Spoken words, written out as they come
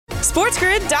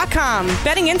SportsGrid.com.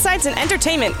 Betting insights and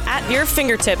entertainment at your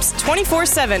fingertips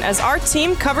 24/7 as our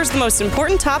team covers the most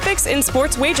important topics in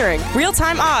sports wagering.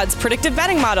 Real-time odds, predictive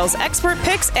betting models, expert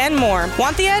picks, and more.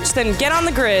 Want the edge? Then get on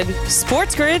the grid.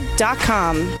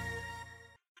 SportsGrid.com.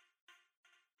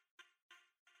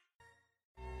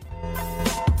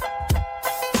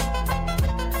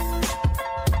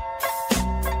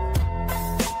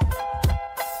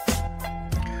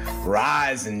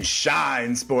 Rise and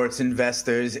shine, sports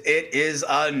investors. It is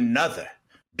another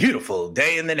beautiful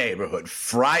day in the neighborhood.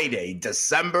 Friday,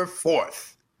 December 4th.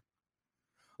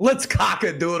 Let's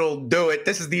cock-a-doodle do it.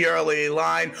 This is the early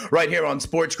line right here on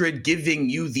Sports Grid, giving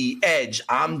you the edge.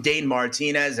 I'm Dane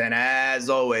Martinez, and as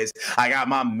always, I got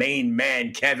my main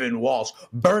man, Kevin Walsh,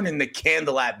 burning the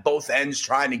candle at both ends,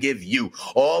 trying to give you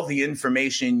all the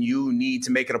information you need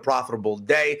to make it a profitable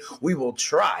day. We will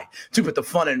try to put the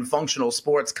fun and functional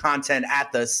sports content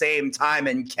at the same time.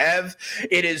 And Kev,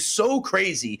 it is so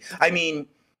crazy. I mean,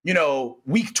 you know,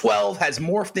 week 12 has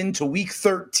morphed into week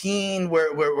 13,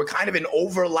 where we're kind of in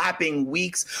overlapping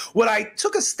weeks. When I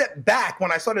took a step back,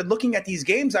 when I started looking at these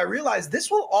games, I realized this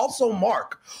will also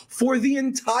mark for the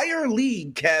entire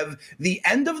league, Kev, the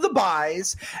end of the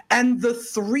buys and the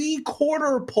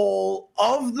three-quarter pole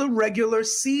of the regular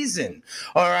season.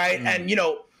 All right. And, you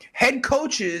know, head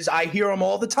coaches, I hear them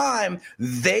all the time,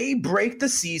 they break the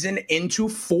season into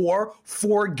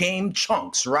four-game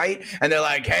chunks, right? And they're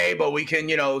like, hey, but we can,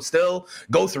 you know, still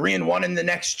go 3-1 in the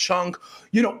next chunk.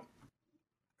 You know,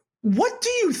 what do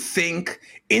you think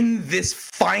in this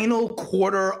final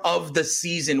quarter of the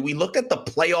season? We look at the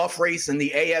playoff race in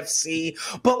the AFC,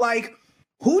 but like,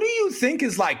 who do you think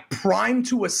is like primed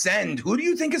to ascend? Who do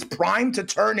you think is primed to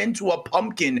turn into a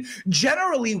pumpkin?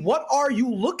 Generally, what are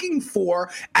you looking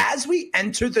for as we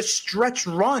enter the stretch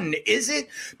run? Is it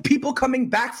people coming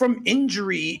back from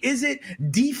injury? Is it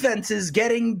defenses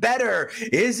getting better?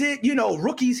 Is it, you know,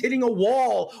 rookies hitting a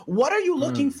wall? What are you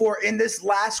looking for in this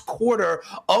last quarter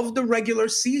of the regular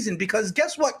season? Because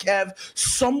guess what, Kev?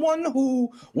 Someone who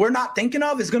we're not thinking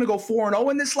of is going to go 4-0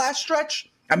 in this last stretch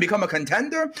and become a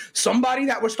contender. Somebody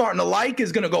that we're starting to like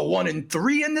is going to go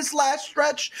 1-3 in this last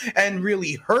stretch and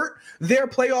really hurt their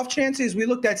playoff chances. We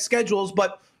looked at schedules,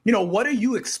 but, you know, what are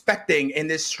you expecting in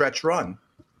this stretch run?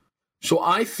 So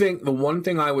I think the one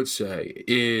thing I would say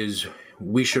is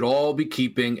we should all be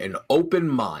keeping an open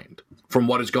mind from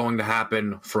what is going to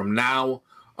happen from now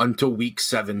until week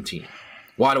 17.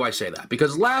 Why do I say that?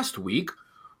 Because last week,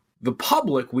 the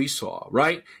public we saw,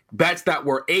 right, bets that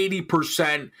were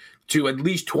 80% to at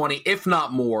least 20, if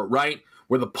not more, right,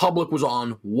 where the public was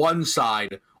on one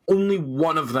side, only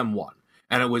one of them won.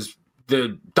 And it was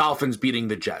the Dolphins beating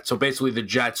the Jets. So basically the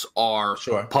Jets are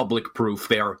public proof.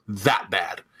 They're that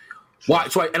bad. Why?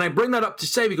 So I bring that up to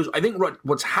say because I think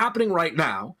what's happening right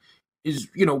now is,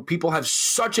 you know, people have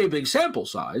such a big sample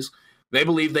size. They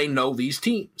believe they know these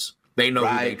teams. They know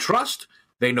who they trust.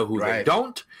 They know who they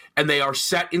don't. And they are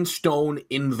set in stone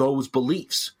in those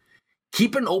beliefs.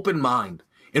 Keep an open mind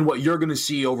in what you're going to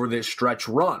see over this stretch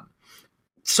run.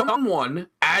 Someone,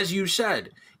 as you said,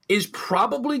 is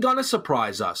probably going to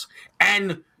surprise us.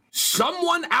 And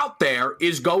someone out there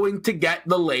is going to get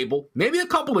the label, maybe a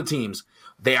couple of teams.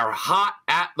 They are hot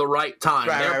at the right time.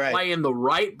 They're playing the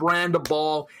right brand of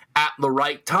ball at the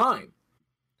right time.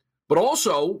 But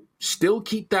also, still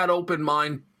keep that open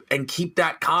mind and keep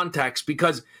that context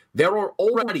because there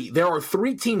are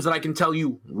three teams that I can tell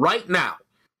you right now.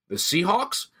 The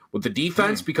Seahawks, with the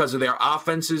defense because of their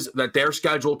offenses that they're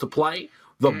scheduled to play.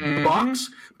 The Bucs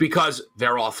because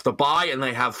they're off the bye and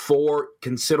they have 4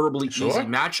 considerably easy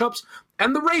matchups.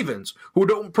 And the Ravens, who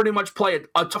don't pretty much play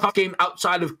a tough game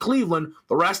outside of Cleveland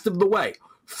the rest of the way.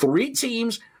 3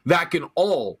 teams that can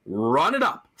all run it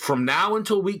up from now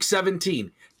until week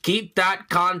 17. Keep that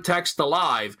context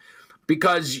alive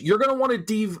because you're going to want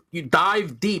to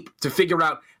dive deep to figure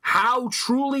out how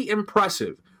truly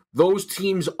impressive those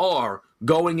teams are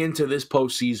going into this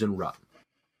postseason run.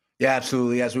 Yeah,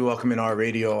 absolutely. As we welcome in our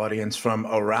radio audience from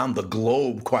around the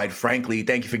globe, quite frankly,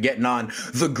 thank you for getting on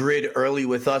the grid early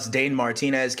with us. Dane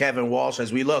Martinez, Kevin Walsh,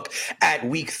 as we look at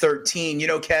week 13. You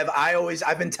know, Kev,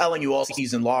 I've been telling you all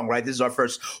season long, right? This is our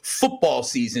first football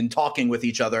season talking with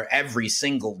each other every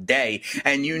single day.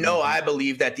 And you know, I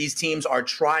believe that these teams are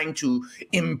trying to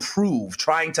improve,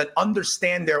 trying to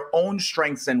understand their own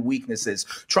strengths and weaknesses,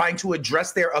 trying to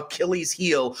address their Achilles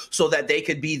heel so that they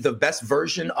could be the best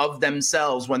version of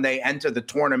themselves when they they enter the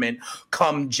tournament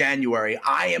come January.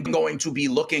 I am going to be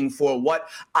looking for what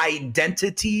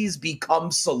identities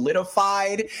become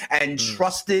solidified and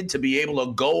trusted to be able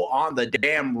to go on the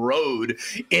damn road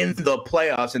in the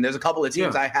playoffs. And there's a couple of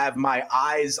teams I have my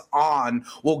eyes on.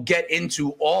 We'll get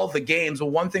into all the games. But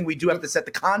one thing we do have to set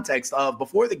the context of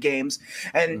before the games,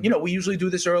 and, we usually do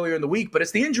this earlier in the week, but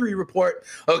it's the injury report,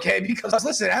 okay? Because,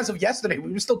 listen, as of yesterday,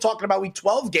 we were still talking about week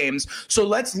 12 games. So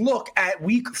let's look at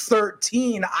week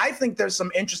 13. I think there's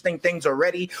some interesting things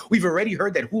already. We've already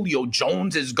heard that Julio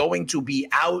Jones is going to be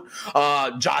out.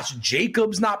 Josh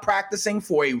Jacobs not practicing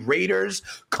for a Raiders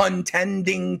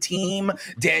contending team.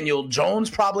 Daniel Jones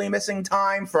probably missing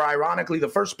time for, ironically, the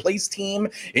first place team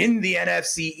in the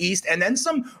NFC East. And then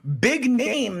some big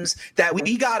names that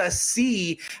we got to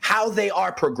see how they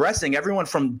are progressing. Everyone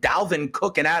from Dalvin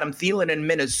Cook and Adam Thielen in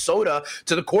Minnesota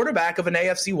to the quarterback of an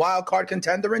AFC wildcard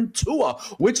contender in Tua.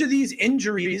 Which of these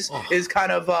injuries is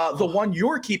kind of the one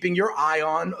you're keeping your eye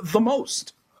on the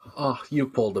most? Oh, you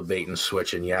pulled a bait and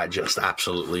switch, and just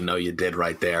absolutely know you did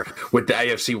right there with the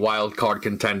AFC wildcard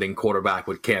contending quarterback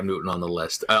with Cam Newton on the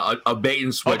list. A bait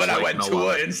and switch. But I went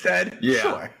Tua instead? Yeah.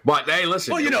 Sure. But, hey,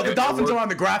 listen. Well, the Dolphins are on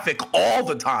the graphic all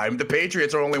the time. The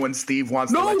Patriots are only when Steve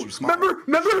wants to let you smile.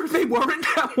 Remember they weren't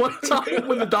that one time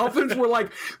when the Dolphins were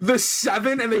like the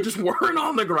 7 and they just weren't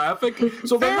on the graphic?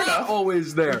 So they're not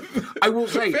always there. I will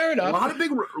say, Fair enough.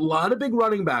 a lot of big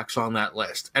running backs on that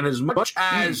list. And as much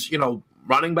as,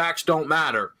 running backs don't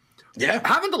matter. Yeah.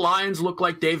 Having the Lions look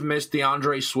like they've missed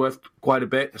DeAndre Swift quite a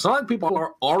bit. It's not like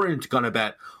people aren't going to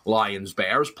bet Lions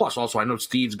Bears. Plus, also, I know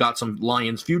Steve's got some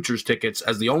Lions futures tickets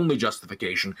as the only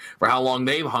justification for how long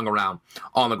they've hung around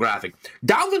on the graphic.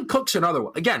 Dalvin Cook's another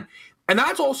one. Again, and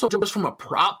that's also just from a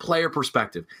prop player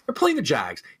perspective. They're playing the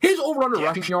Jags. His over-under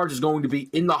rushing yards is going to be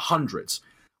in the hundreds.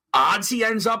 Odds he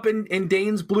ends up in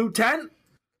Dane's blue tent?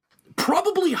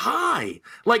 Probably high.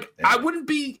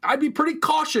 I'd be pretty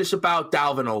cautious about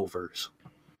Dalvin overs.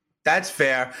 That's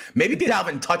fair. Maybe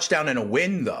Dalvin touchdown and a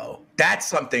win, though. That's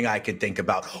something I could think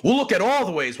about. We'll look at all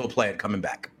the ways we'll play it coming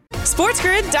back.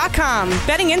 SportsGrid.com.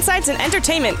 Betting insights and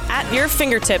entertainment at your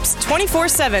fingertips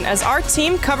 24/7 as our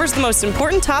team covers the most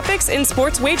important topics in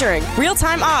sports wagering.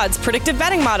 Real-time odds, predictive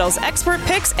betting models, expert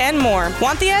picks, and more.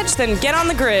 Want the edge? Then get on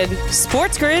the grid.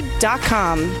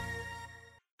 SportsGrid.com.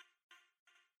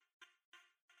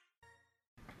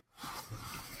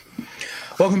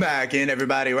 Welcome back in,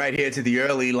 everybody, right here to the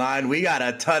early line. We got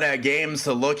a ton of games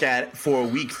to look at for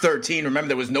week 13. Remember,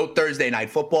 there was no Thursday night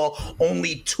football.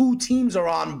 Only 2 teams are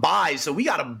on bye, so we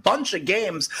got a bunch of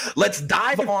games. Let's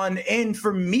dive on in.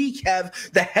 For me,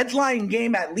 Kev, the headline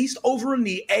game, at least over in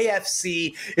the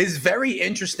AFC, is very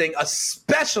interesting,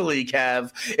 especially,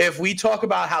 Kev, if we talk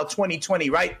about how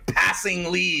 2020, right,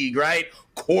 passing league, right,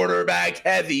 quarterback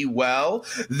heavy. Well,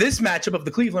 this matchup of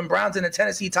the Cleveland Browns and the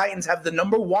Tennessee Titans have the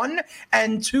number 1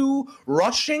 and 2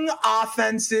 rushing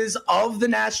offenses of the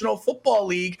National Football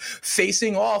League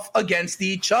facing off against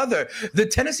each other. The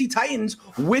Tennessee Titans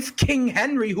with King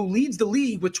Henry, who leads the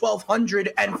league with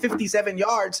 1,257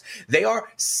 yards. They are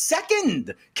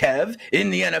second, Kev, in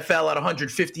the NFL at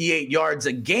 158 yards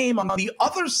a game. On the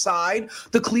other side,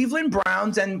 the Cleveland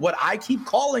Browns and what I keep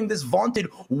calling this vaunted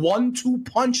 1-2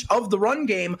 punch of the run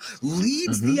game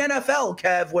leads the NFL,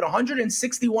 Kev, with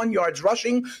 161 yards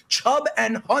rushing. Chubb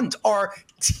and Hunt are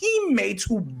teammates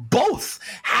who both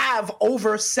have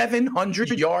over 700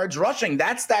 yards rushing.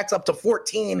 That stacks up to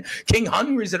 14. King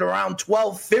Henry's at around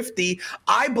 1,250.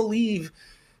 I believe,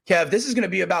 Kev, this is going to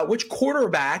be about which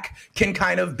quarterback can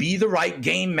kind of be the right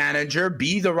game manager,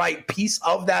 be the right piece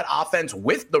of that offense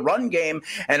with the run game.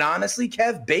 And honestly,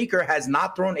 Kev, Baker has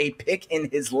not thrown a pick in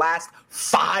his last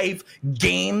 5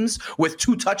 games with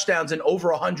 2 touchdowns and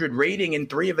over 100 rating in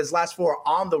 3 of his last 4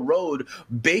 on the road.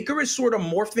 Baker is sort of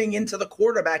morphing into the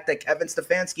quarterback that Kevin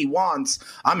Stefanski wants.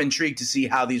 I'm intrigued to see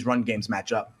how these run games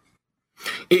match up.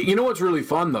 You know what's really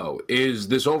fun though is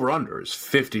this over/under is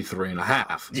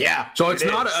 53.5. Yeah, so it's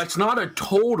not a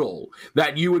total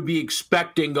that you would be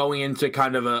expecting going into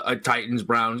kind of a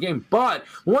Titans-Browns game. But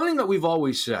one thing that we've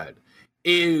always said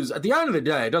is at the end of the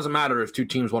day, it doesn't matter if 2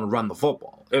 teams want to run the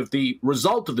football. If the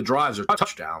result of the drives are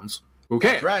touchdowns, who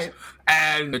cares? Right.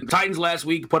 And the Titans last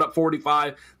week put up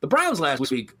 45. The Browns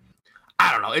last week,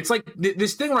 I don't know. It's like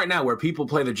this thing right now where people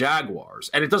play the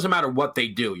Jaguars, and it doesn't matter what they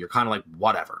do. You're kind of like,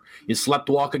 whatever. You slept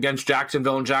walk against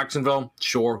Jacksonville in Jacksonville?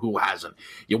 Sure, who hasn't?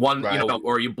 You won, right.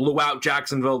 Or you blew out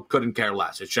Jacksonville? Couldn't care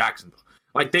less. It's Jacksonville.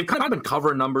 Like, they've kind of been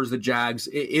covering numbers, the Jags.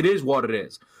 It is what it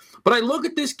is. But I look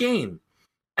at this game,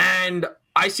 and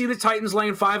I see the Titans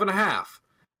laying 5.5.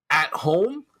 At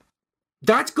home,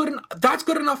 That's good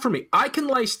enough for me. I can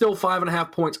lay still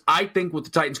 5.5 points, I think, with the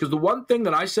Titans, because the one thing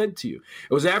that I said to you,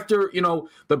 it was after,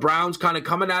 the Browns kind of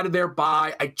coming out of their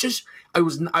bye.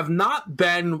 I've not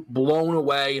been blown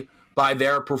away by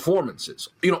their performances.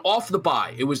 Off the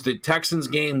bye, it was the Texans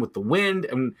game with the wind,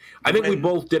 and I think we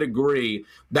both did agree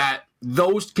that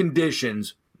those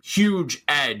conditions, huge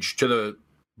edge to the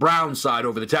Browns side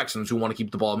over the Texans, who want to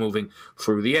keep the ball moving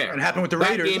through the air. And it happened with the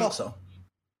Raiders also.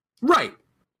 Right.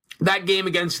 That game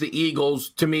against the Eagles,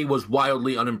 to me, was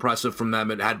wildly unimpressive from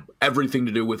them. It had everything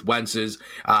to do with Wentz's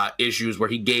issues, where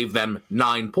he gave them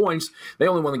 9 points. They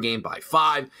only won the game by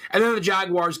 5. And then the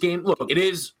Jaguars game,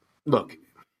 the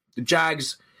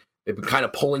Jags, they've been kind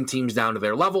of pulling teams down to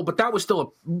their level, but that was still a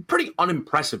pretty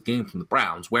unimpressive game from the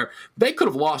Browns, where they could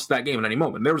have lost that game at any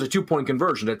moment. There was a 2-point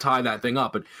conversion to tie that thing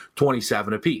up at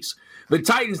 27 apiece. The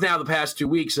Titans now, the past 2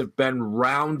 weeks, have been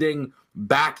rounding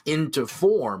back into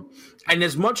form. And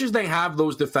as much as they have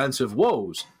those defensive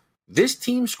woes, this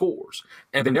team scores.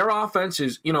 And then their offense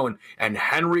is, and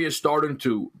Henry is starting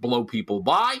to blow people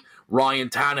by. Ryan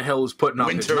Tannehill is putting up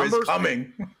his numbers. Winter is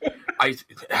coming.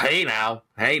 Hey now,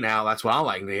 that's what I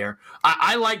like to hear.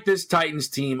 I like this Titans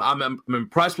team. I'm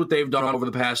impressed with what they've done over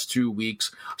the past 2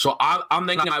 weeks. So I'm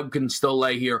thinking I can still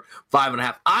lay here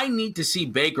 5.5. I need to see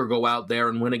Baker go out there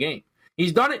and win a game.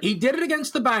 He's done it. He did it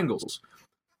against the Bengals.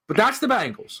 But that's the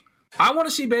Bengals. I want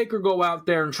to see Baker go out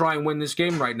there and try and win this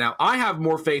game right now. I have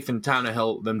more faith in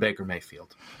Tannehill than Baker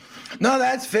Mayfield. No,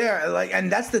 that's fair. And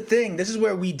that's the thing. This is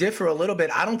where we differ a little bit.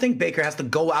 I don't think Baker has to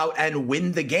go out and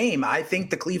win the game. I think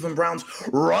the Cleveland Browns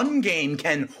run game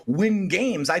can win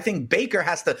games. I think Baker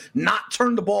has to not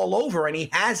turn the ball over, and he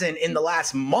hasn't in the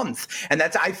last month. And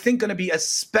that's, I think, going to be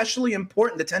especially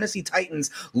important. The Tennessee Titans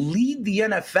lead the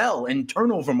NFL in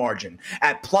turnover margin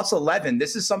at plus 11.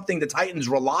 This is something the Titans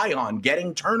rely on,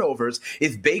 getting turnovers.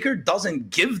 If Baker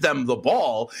doesn't give them the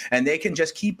ball and they can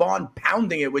just keep on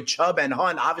pounding it with Chubb and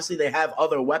Hunt, obviously they have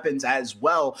other weapons as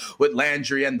well with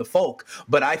Landry and the Folk.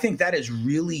 But I think that is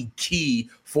really key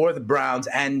for the Browns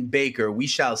and Baker. We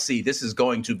shall see. This is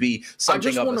going to be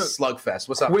something of a slugfest.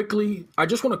 What's up? I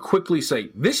just want to quickly say,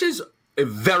 this is a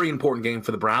very important game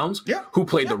for the Browns, who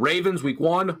played the Ravens week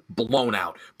 1, blown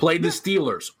out. Played the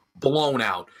Steelers, blown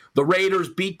out. The Raiders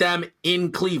beat them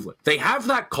in Cleveland. They have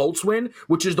that Colts win,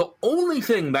 which is the only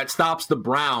thing that stops the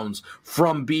Browns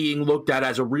from being looked at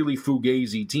as a really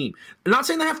fugazi team. I'm not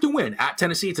saying they have to win. At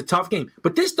Tennessee, it's a tough game.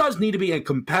 But this does need to be a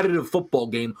competitive football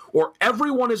game, or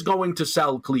everyone is going to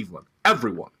sell Cleveland.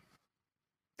 Everyone.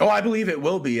 Oh, I believe it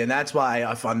will be, and that's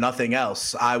why, if on nothing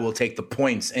else, I will take the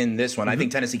points in this one. I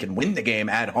think Tennessee can win the game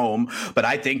at home, but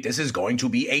I think this is going to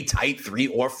be a tight 3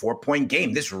 or 4 point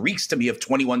game. This reeks to me of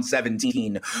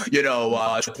 21-17,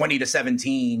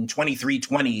 20-17,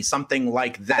 23-20, something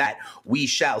like that. We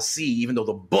shall see, even though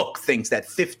the book thinks that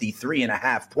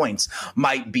 53.5 points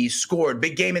might be scored.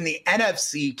 Big game in the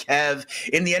NFC, Kev,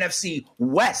 in the NFC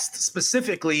West,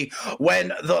 specifically when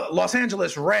the Los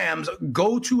Angeles Rams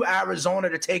go to Arizona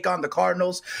to take on the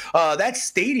Cardinals. That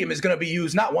stadium is going to be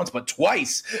used not once but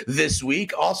twice this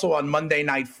week. Also on Monday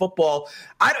Night Football.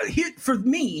 For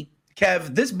me,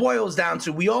 Kev, this boils down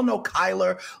to, we all know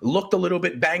Kyler looked a little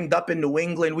bit banged up in New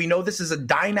England. We know this is a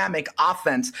dynamic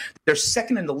offense. They're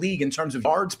second in the league in terms of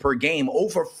yards per game,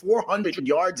 over 400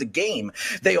 yards a game.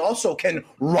 They also can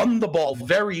run the ball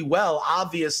very well,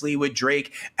 obviously with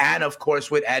Drake and, of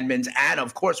course, with Edmonds and,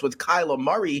 of course, with Kyler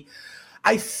Murray.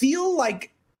 I feel like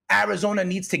Arizona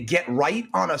needs to get right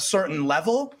on a certain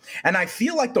level, and I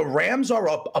feel like the Rams are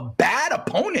a bad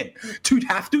opponent to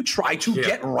have to try to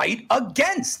get right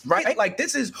against, right? Like,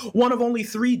 this is one of only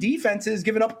 3 defenses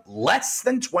giving up less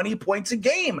than 20 points a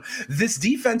game. This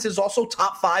defense is also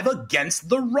top 5 against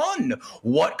the run.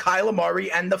 What Kyler Murray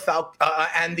and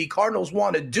the Cardinals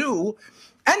want to do.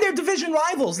 And they're division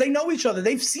rivals. They know each other.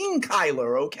 They've seen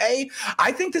Kyler, okay?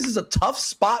 I think this is a tough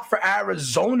spot for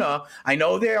Arizona. I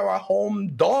know they are a home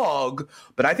dog,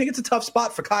 but I think it's a tough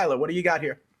spot for Kyler. What do you got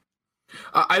here?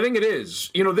 I think it is.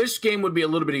 This game would be a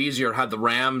little bit easier had the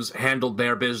Rams handled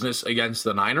their business against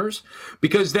the Niners,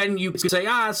 because then you could say,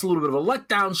 it's a little bit of a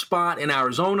letdown spot in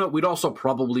Arizona. We'd also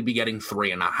probably be getting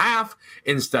 3.5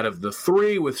 instead of the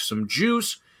 3 with some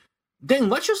juice. Then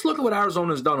let's just look at what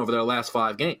Arizona's done over their last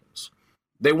 5 games.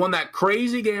 They won that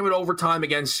crazy game in overtime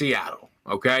against Seattle,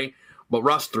 okay? But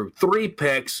Russ threw 3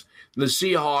 picks. The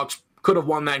Seahawks could have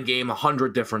won that game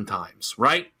 100 different times,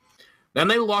 right? Then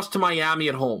they lost to Miami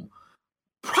at home.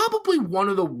 Probably one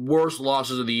of the worst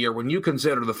losses of the year when you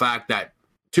consider the fact that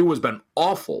Tua has been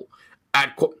awful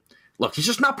at... Look, he's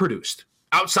just not produced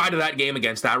outside of that game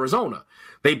against Arizona.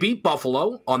 They beat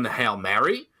Buffalo on the Hail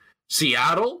Mary.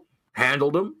 Seattle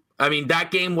handled them I mean,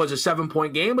 that game was a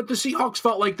 7-point game, but the Seahawks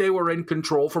felt like they were in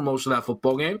control for most of that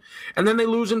football game. And then they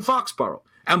lose in Foxborough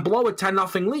and blow a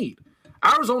 10-0 lead.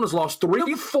 Arizona's lost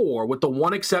 3 of 4, with the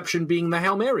one exception being the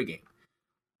Hail Mary game.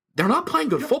 They're not playing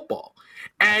good football.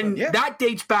 And that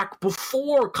dates back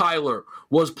before Kyler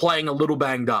was playing a little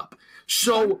banged up.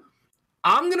 So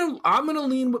I'm gonna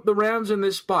lean with the Rams in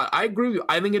this spot. I agree with you.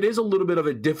 I think it is a little bit of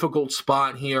a difficult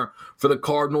spot here for the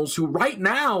Cardinals, who right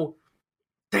now,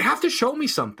 they have to show me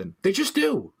something. They just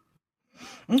do.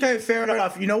 Okay, fair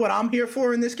enough. You know what I'm here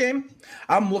for in this game?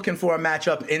 I'm looking for a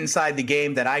matchup inside the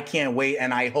game that I can't wait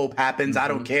and I hope happens. I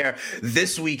don't care.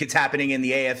 This week it's happening in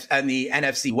the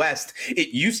NFC West. It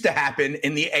used to happen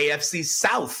in the AFC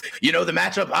South. You know the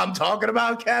matchup I'm talking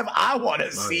about, Kev? I want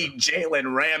to see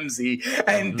Jalen Ramsey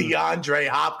and DeAndre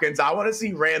Hopkins. I want to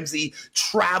see Ramsey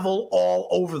travel all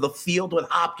over the field with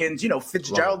Hopkins. You know,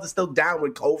 Fitzgerald is still down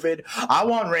with COVID. I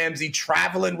want Ramsey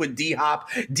traveling with D-Hop.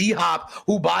 D-Hop,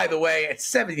 who, by the way, at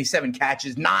 77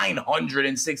 catches,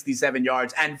 967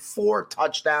 yards, and 4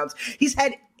 touchdowns. He's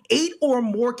had 8 or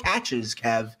more catches,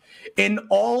 Kev, in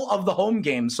all of the home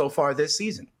games so far this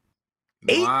season.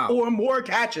 8 or more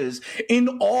catches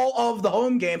in all of the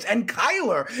home games. And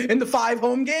Kyler, in the 5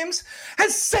 home games,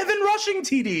 has 7 rushing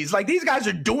TDs. Like, these guys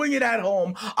are doing it at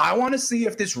home. I want to see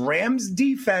if this Rams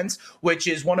defense, which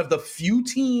is one of the few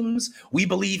teams we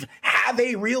believe have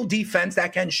a real defense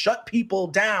that can shut people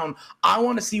down, I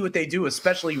want to see what they do,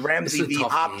 especially Ramsey v.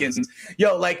 Hopkins. Game.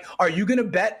 Yo, like, are you going to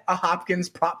bet a Hopkins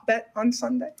prop bet on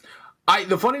Sunday?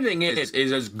 The funny thing is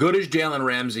as good as Jalen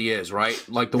Ramsey is, right?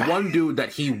 Like, the one dude that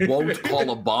he won't call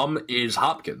a bum is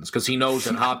Hopkins, because he knows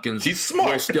that Hopkins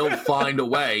will still find a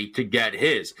way to get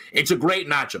his. It's a great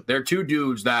matchup. They're two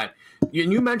dudes that,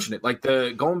 and you mentioned it, like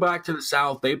going back to the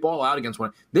South, they ball out against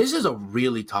one. This is a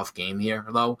really tough game here,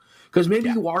 though, because maybe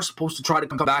you are supposed to try to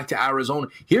come back to Arizona.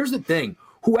 Here's the thing.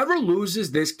 Whoever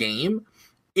loses this game,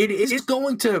 it is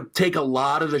going to take a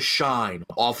lot of the shine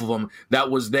off of them that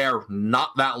was there not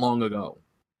that long ago.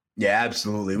 Yeah,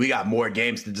 absolutely. We got more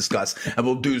games to discuss, and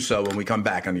we'll do so when we come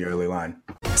back on the early line.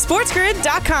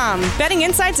 SportsGrid.com. Betting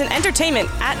insights and entertainment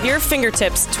at your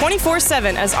fingertips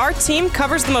 24/7 as our team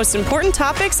covers the most important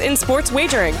topics in sports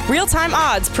wagering. Real-time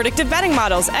odds, predictive betting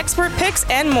models, expert picks,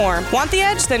 and more. Want the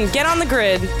edge? Then get on the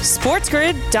grid.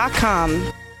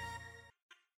 SportsGrid.com.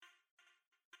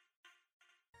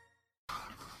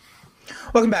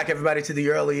 Welcome back, everybody, to the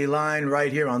early line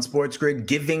right here on Sports Grid,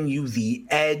 giving you the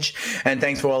edge. And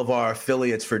thanks for all of our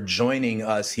affiliates for joining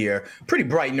us here pretty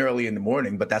bright and early in the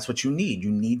morning, but that's what you need.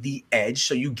 You need the edge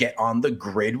so you get on the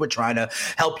grid. We're trying to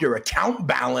help your account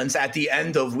balance at the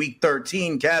end of Week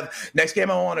 13. Kev, next game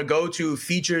I want to go to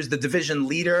features the division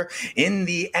leader in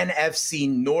the NFC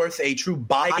North, a true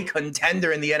bye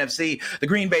contender in the NFC, the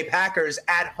Green Bay Packers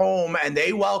at home, and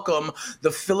they welcome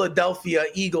the Philadelphia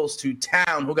Eagles to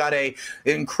town, who got a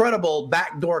incredible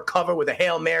backdoor cover with a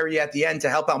Hail Mary at the end to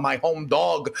help out my home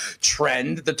dog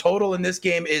trend. The total in this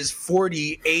game is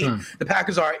 48. The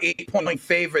Packers are 8-point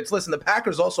favorites. Listen, the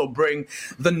Packers also bring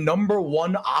the number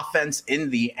 1 offense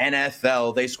in the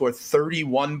NFL. They score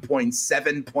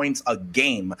 31.7 points a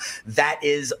game. That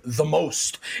is the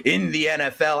most in the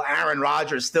NFL. Aaron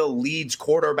Rodgers still leads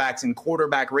quarterbacks in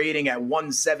quarterback rating at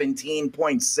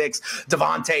 117.6.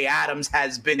 Davante Adams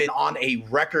has been on a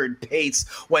record pace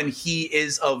when he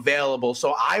is available.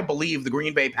 So I believe the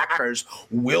Green Bay Packers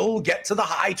will get to the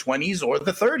high 20s or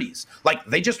the 30s. Like,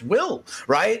 they just will,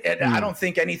 right? And I don't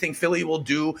think anything Philly will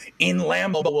do in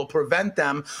Lambeau will prevent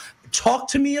them. Talk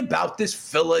to me about this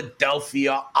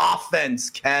Philadelphia offense,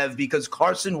 Kev, because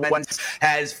Carson Wentz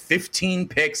has 15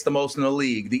 picks, the most in the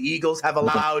league. The Eagles have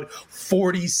allowed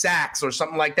 40 sacks or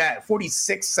something like that,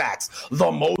 46 sacks,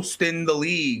 the most in the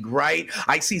league, right?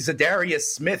 I see Zadarius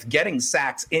Smith getting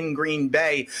sacks in Green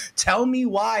Bay. Tell me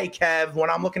why, Kev, when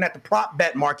I'm looking at the prop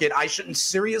bet market, I shouldn't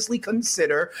seriously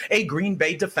consider a Green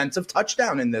Bay defensive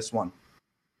touchdown in this one.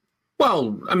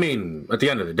 Well, I mean, at the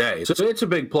end of the day, it's a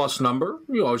big plus number.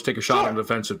 You always take a shot on a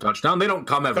defensive touchdown. They don't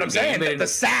come every game. But I'm saying the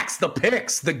sacks, the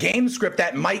picks, the game script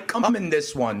that might come in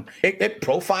this one, it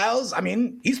profiles. I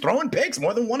mean, he's throwing picks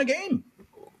more than one a game.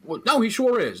 Well, no, he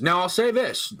sure is. Now, I'll say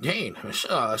this. Dang, it's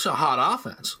a hot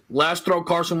offense. Last throw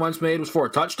Carson Wentz made was for a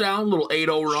touchdown, little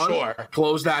 8-0 run. Sure.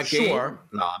 Close that game. Sure.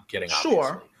 No, I'm kidding.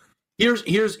 Sure.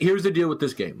 Obviously. Here's the deal with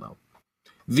this game, though.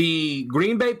 The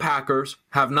Green Bay Packers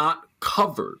have not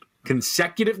covered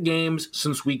consecutive games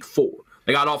since week 4.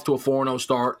 They got off to a 4-0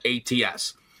 start,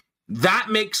 ATS. That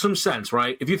makes some sense,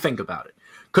 right? If you think about it.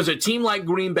 Because a team like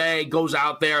Green Bay goes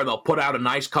out there, they'll put out a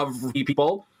nice cover for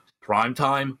people.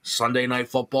 Primetime, Sunday Night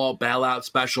Football, bailout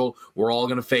special. We're all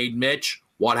going to fade Mitch.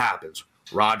 What happens?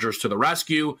 Rodgers to the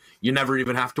rescue. You never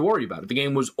even have to worry about it. The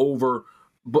game was over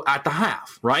at the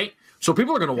half, right? So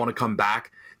people are going to want to come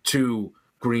back to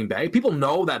Green Bay. People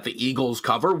know that the Eagles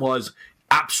cover was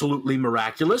absolutely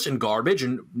miraculous and garbage,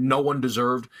 and no one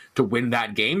deserved to win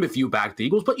that game if you backed the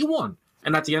Eagles, but you won.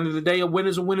 And at the end of the day, a win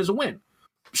is a win is a win.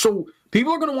 So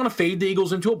people are going to want to fade the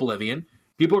Eagles into oblivion.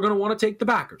 People are going to want to take the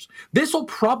backers. This will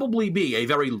probably be a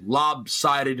very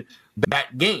lopsided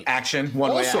bet game.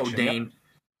 One-way also, action. Dane, Yep.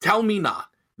 Tell me not.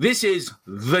 This is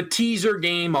the teaser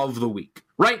game of the week,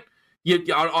 right? You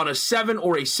on a 7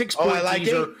 or a 6 point I like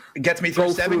teaser. it. Gets me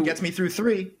through 7, gets me through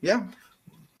 3. Yeah.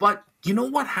 But you know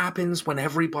what happens when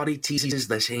everybody teases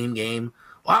the same game?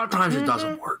 A lot of times it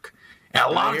doesn't work. And a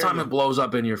lot of time it blows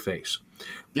up in your face.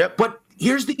 Yep. But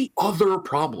here's the other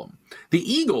problem. The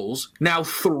Eagles, now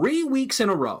 3 weeks in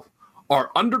a row, are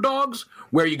underdogs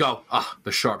where you go,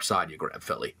 the sharp side you grab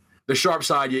Philly. The sharp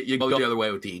side, you go the other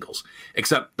way with the Eagles.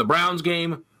 Except the Browns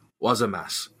game was a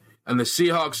mess. And the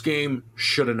Seahawks game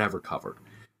should have never covered.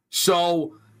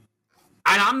 So,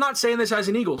 and I'm not saying this as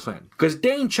an Eagles fan, because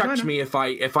Dane checks me if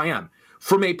I am.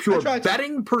 From a pure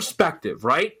betting perspective,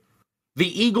 right?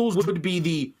 The Eagles would be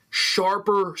the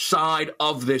sharper side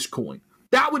of this coin.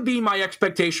 That would be my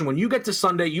expectation. When you get to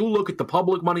Sunday, you look at the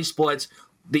public money splits,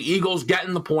 the Eagles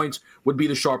getting the points would be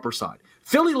the sharper side.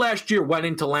 Philly last year went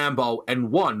into Lambeau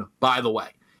and won, by the way.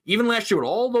 Even last year with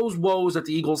all those woes that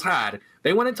the Eagles had,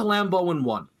 they went into Lambeau and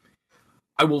won.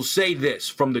 I will say this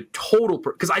from the total,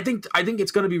 because I think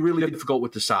it's going to be really difficult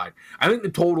with the side. I think the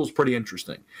total is pretty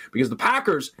interesting because the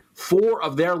Packers, 4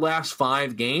 of their last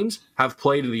 5 games have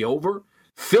played to the over.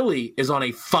 Philly is on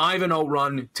a 5-0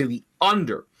 run to the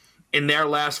under in their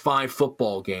last 5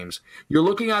 football games. You're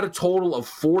looking at a total of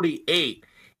 48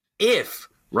 if,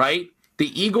 right,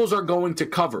 the Eagles are going to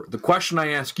cover. The question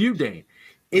I ask you, Dane,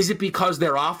 is it because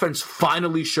their offense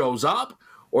finally shows up,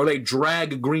 or they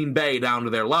drag Green Bay down to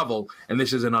their level, and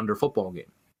this is an under football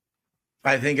game?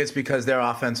 I think it's because their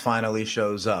offense finally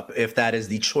shows up. If that is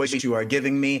the choice you are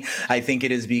giving me, I think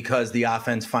it is because the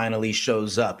offense finally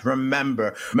shows up.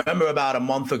 Remember about a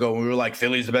month ago when we were like,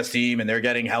 Philly's the best team and they're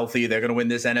getting healthy, they're going to win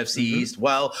this NFC East.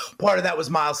 Well, part of that was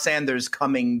Miles Sanders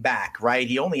coming back, right?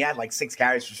 He only had like 6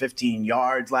 carries for 15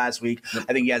 yards last week.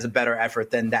 I think he has a better effort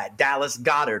than that. Dallas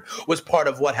Goedert was part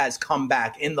of what has come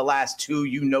back in the last 2.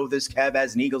 You know this, Kev,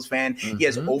 as an Eagles fan. He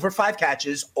has over 5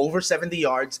 catches, over 70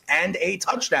 yards, and a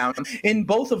touchdown in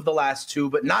both of the last 2,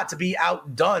 but not to be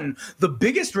outdone. The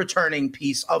biggest returning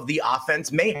piece of the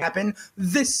offense may happen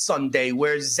this Sunday,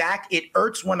 where Zach It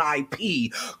Ertz When I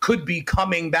Pee could be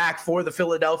coming back for the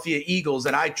Philadelphia Eagles.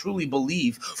 And I truly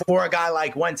believe for a guy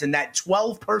like Wentz and that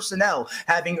 12 personnel,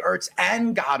 having Ertz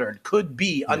and Goddard could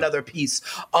be another piece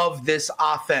of this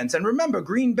offense. And remember,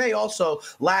 Green Bay also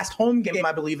last home game,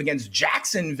 I believe, against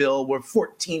Jacksonville were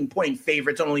 14-point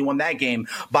favorites, only won that game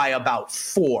by about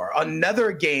 4.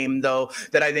 Another game, though,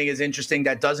 that I think is interesting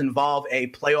that does involve a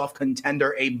playoff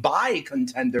contender, a bye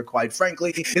contender, quite frankly,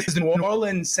 is the New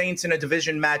Orleans Saints in a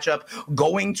division matchup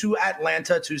going to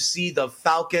Atlanta to see the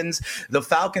Falcons. The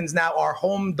Falcons now are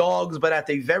home dogs, but at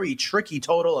a very tricky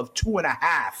total of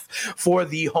 2.5 for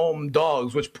the home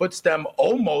dogs, which puts them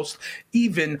almost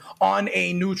even on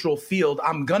a neutral field.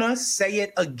 I'm going to say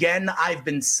it again. I've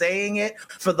been saying it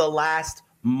for the last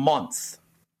month.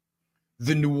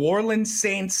 The New Orleans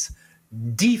Saints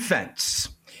defense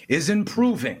is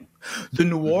improving. The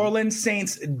New Orleans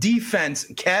Saints defense,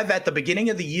 Kev, at the beginning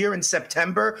of the year in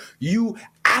September, you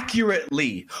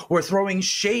accurately were throwing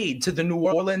shade to the New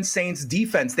Orleans Saints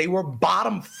defense. They were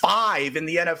bottom 5 in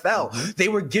the NFL. They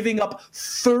were giving up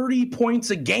 30 points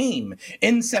a game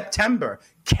in September.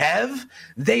 Kev,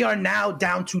 they are now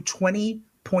down to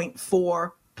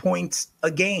 20.4 points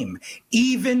a game,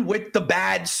 even with the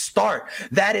bad start.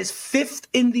 That is 5th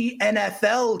in the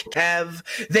NFL,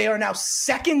 Kev. They are now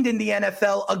 2nd in the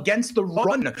NFL against the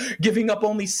run, giving up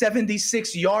only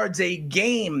 76 yards a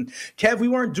game. Kev, we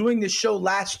weren't doing this show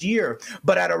last year,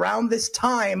 but at around this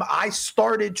time, I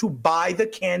started to buy the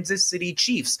Kansas City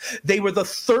Chiefs. They were the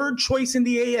 3rd choice in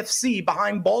the AFC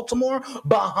behind Baltimore,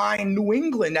 behind New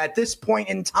England at this point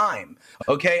in time.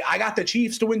 Okay, I got the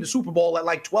Chiefs to win the Super Bowl at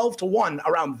like 12-1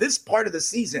 around this part of the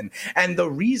season. And the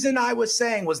reason I was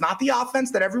saying was not the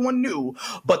offense that everyone knew,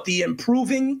 but the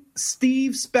improving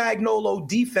Steve Spagnuolo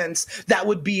defense that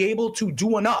would be able to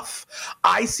do enough.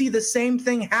 I see the same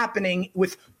thing happening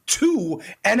with 2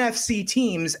 NFC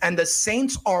teams, and the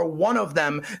Saints are one of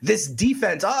them. This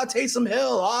defense, Taysom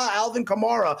Hill, Alvin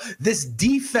Kamara, this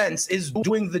defense is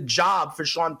doing the job for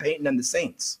Sean Payton and the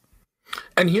Saints.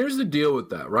 And here's the deal with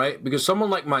that, right? Because someone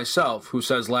like myself who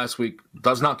says last week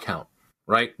does not count,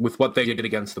 right, with what they did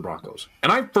against the Broncos.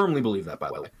 And I firmly believe that, by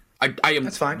the way. I am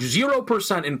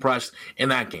 0% impressed in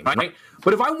that game, right?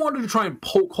 But if I wanted to try and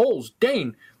poke holes,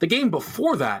 Dane, the game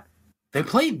before that, they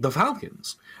played the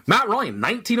Falcons. Matt Ryan,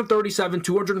 19 of 37,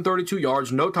 232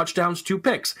 yards, no touchdowns, 2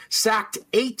 picks, sacked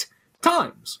 8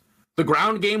 times. The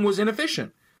ground game was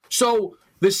inefficient. So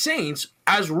the Saints,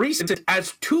 as recent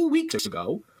as 2 weeks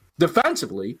ago,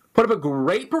 defensively, put up a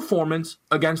great performance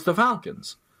against the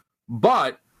Falcons.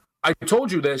 But I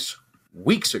told you this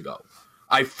weeks ago.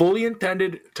 I fully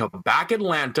intended to back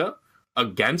Atlanta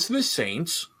against the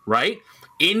Saints, right?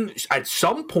 At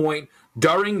some point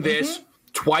during this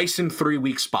twice in 3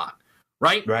 week spot,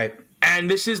 right? Right. And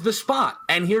this is the spot.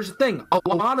 And here's the thing. A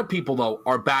lot of people, though,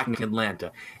 are backing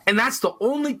Atlanta. And that's the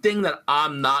only thing that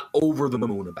I'm not over the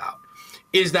moon about,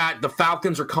 is that the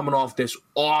Falcons are coming off this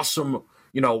awesome,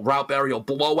 Ralph Aerial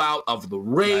blowout of the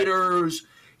Raiders.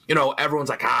 Right. Everyone's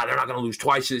like, they're not going to lose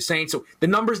twice to the Saints. So the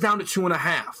number's down to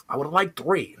 2.5. I would have liked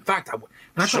 3. In fact,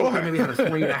 I thought we maybe had a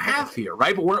 3.5 here,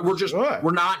 right? But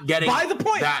we're not getting by the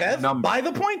point, that Kev. number. By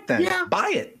the point, then. Yeah.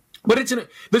 Buy it. But this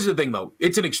is the thing, though.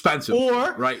 It's an expensive,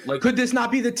 or right? Like, could this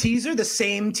not be the teaser, the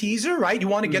same teaser, right? You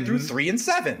want to get through 3 and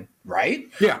 7, right?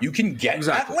 Yeah, you can get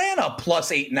Atlanta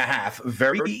plus 8.5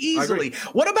 very easily.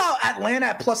 What about Atlanta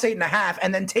at plus 8.5,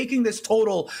 and then taking this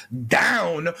total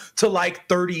down to like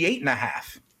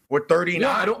 38.5 or 39?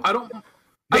 Yeah, I don't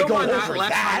go mind over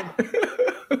that.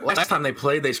 Last time they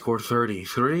played, they scored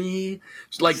 33.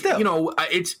 Like, still.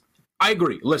 I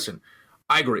agree. Listen.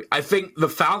 I agree. I think the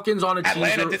Falcons on a teaser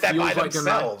Atlanta did that feels by like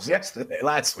themselves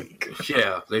last week.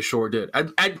 Yeah, they sure did.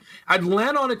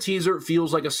 Atlanta on a teaser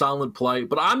feels like a solid play,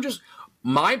 but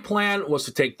my plan was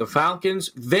to take the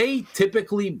Falcons. They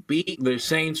typically beat the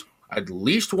Saints at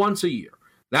least once a year.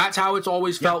 That's how it's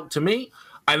always felt to me.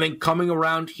 I think coming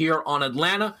around here on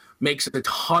Atlanta makes a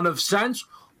ton of sense.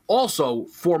 Also,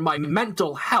 for my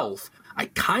mental health, I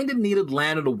kind of need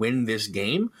Atlanta to win this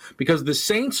game because the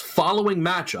Saints' following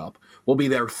matchup will be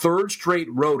their 3rd straight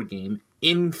road game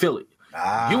in Philly.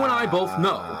 You and I both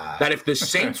know that if the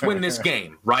Saints win this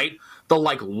game, right, the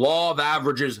law of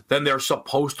averages, then they're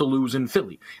supposed to lose in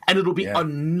Philly. And it'll be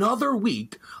another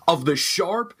week of the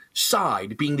sharp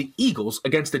side being the Eagles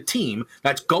against a team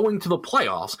that's going to the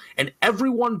playoffs, and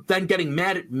everyone then getting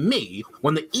mad at me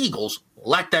when the Eagles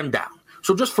let them down.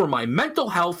 So just for my mental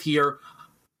health here,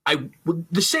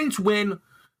 the Saints win,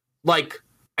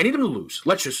 I need them to lose.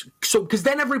 Because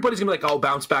then everybody's going to be like,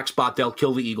 bounce back spot, they'll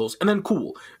kill the Eagles, and then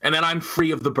cool. And then I'm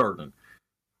free of the burden.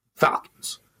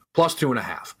 Falcons, plus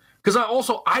 2.5. Because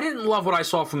I didn't love what I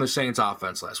saw from the Saints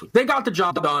offense last week. They got the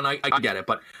job done, I get it.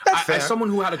 But as someone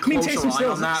who had a closer eye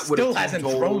on that, still hasn't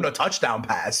thrown a touchdown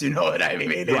pass, you know what I mean?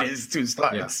 Right. It is 2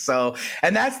 starts. Yeah. So,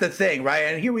 and that's the thing, right?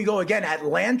 And here we go again.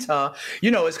 Atlanta,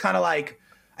 is kind of like,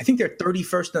 I think they're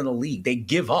 31st in the league. They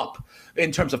give up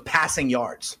in terms of passing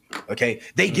yards, okay?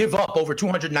 They give up over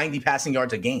 290 passing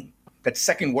yards a game. That's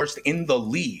 2nd worst in the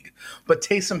league. But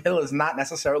Taysom Hill is not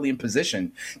necessarily in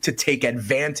position to take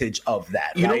advantage of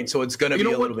that, right? So it's going to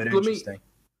be a little bit interesting.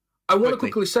 I want to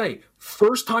quickly say,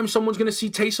 first time someone's going to see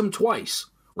Taysom twice,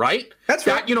 right? That's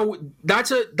right.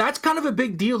 That's kind of a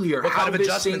big deal here. What kind of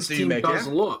adjustments do you make? Does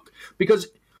look because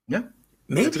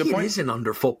maybe it is an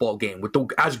under football game with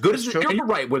as good as you're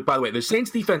right. By the way, the Saints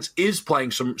defense is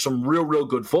playing some real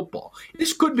good football.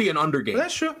 This could be an under game.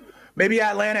 That's true. Maybe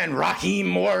Atlanta and Raheem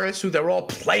Morris, who they're all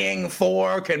playing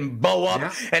for, can bow up.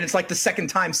 Yeah. And it's like the second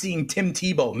time seeing Tim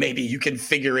Tebow. Maybe you can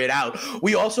figure it out.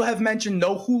 We also have mentioned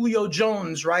no Julio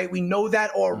Jones, right? We know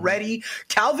that already.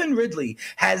 Calvin Ridley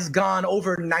has gone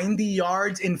over 90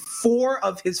 yards in 4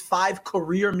 of his 5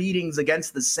 career meetings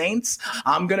against the Saints.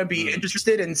 I'm going to be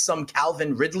interested in some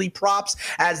Calvin Ridley props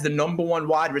as the number 1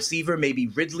 wide receiver. Maybe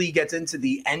Ridley gets into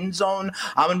the end zone.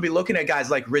 I'm going to be looking at guys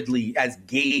like Ridley as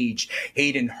Gage,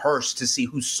 Hayden Hurst, to see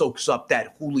who soaks up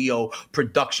that Julio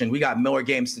production. We got more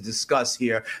games to discuss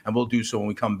here, and we'll do so when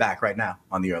we come back right now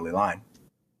on the early line.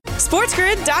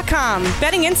 SportsGrid.com.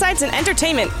 Betting insights and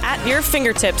entertainment at your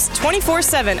fingertips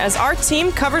 24/7 as our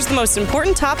team covers the most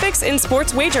important topics in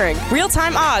sports wagering.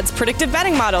 Real-time odds, predictive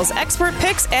betting models, expert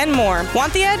picks, and more.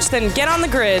 Want the edge? Then get on the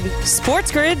grid.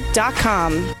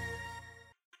 SportsGrid.com.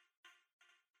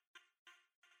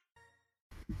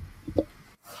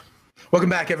 Welcome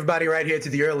back, everybody, right here to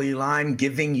the early line,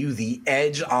 giving you the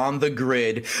edge on the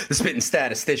grid. The spitting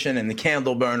statistician and the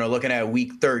candle burner looking at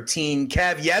week 13.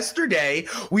 Kev, yesterday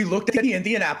we looked at the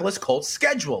Indianapolis Colts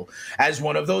schedule as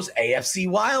one of those AFC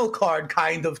wildcard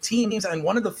kind of teams. And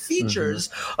one of the features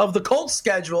of the Colts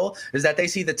schedule is that they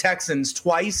see the Texans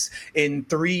twice in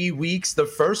 3 weeks, the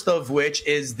first of which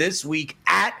is this week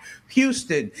at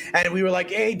Houston. And we were like,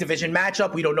 hey, division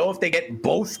matchup. We don't know if they get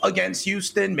both against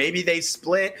Houston. Maybe they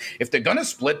split. If they're going to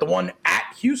split, the one at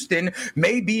Houston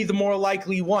may be the more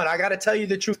likely one. I got to tell you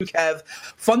the truth, Kev.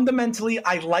 Fundamentally,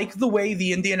 I like the way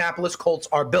the Indianapolis Colts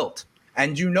are built.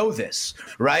 And you know this,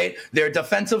 right? Their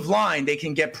defensive line, they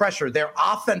can get pressure. Their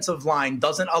offensive line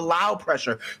doesn't allow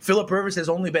pressure. Phillip Rivers has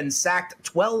only been sacked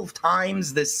 12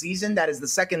 times this season. That is the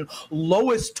second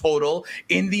lowest total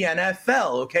in the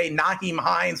NFL, okay? Nyheim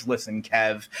Hines, listen,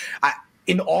 Kev,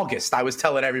 in August, I was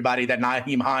telling everybody that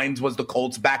Nyheim Hines was the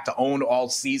Colts' back to own all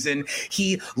season.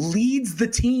 He leads the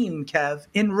team, Kev,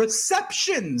 in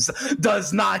receptions,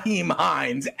 does Nyheim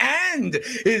Hines, and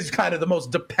is kind of the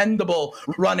most dependable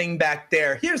running back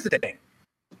there. Here's the thing.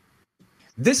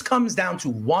 This comes down to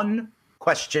one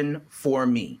question for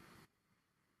me.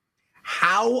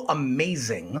 How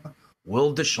amazing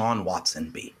will Deshaun Watson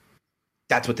be?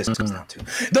 That's what this comes down to.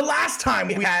 The last time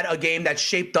we had a game that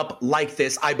shaped up like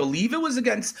this, I believe it was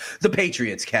against the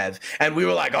Patriots, Kev. And we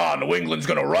were like, oh, New England's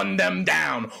going to run them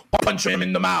down, punch them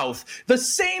in the mouth. The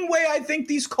same way I think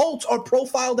these Colts are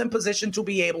profiled and positioned to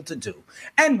be able to do.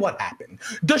 And what happened?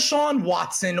 Deshaun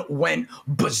Watson went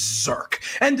berserk.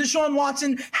 And Deshaun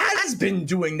Watson has been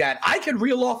doing that. I could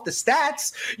reel off the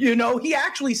stats. You know, he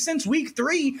actually, since week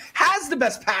 3, has the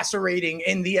best passer rating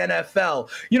in the NFL.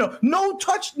 You know,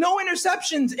 no interception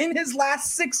in his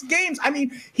last 6 games. I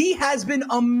mean, he has been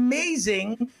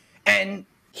amazing, and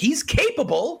he's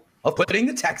capable of putting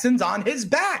the Texans on his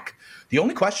back. The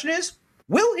only question is,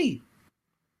 will he?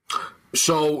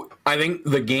 So I think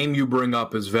the game you bring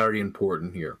up is very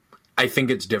important here. I think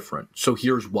it's different. So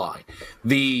here's why.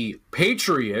 The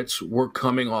Patriots were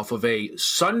coming off of a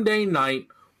Sunday night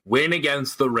win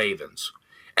against the Ravens.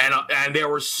 And there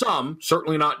were some,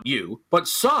 certainly not you, but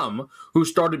some who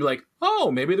started to be like,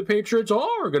 oh, maybe the Patriots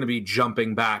are going to be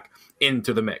jumping back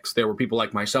into the mix. There were people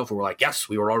like myself who were like, yes,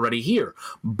 we were already here.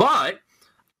 But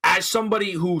as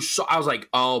somebody who saw, I was like,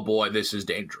 oh boy, this is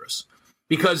dangerous.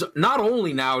 Because not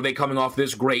only now are they coming off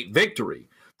this great victory,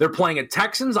 they're playing a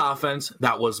Texans offense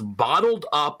that was bottled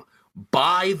up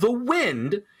by the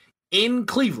wind in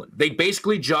Cleveland. They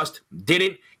basically just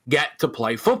didn't get to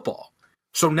play football.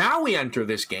 So now we enter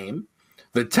this game.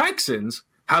 The Texans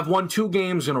have won 2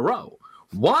 games in a row.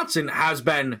 Watson has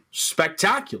been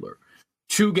spectacular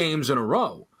 2 games in a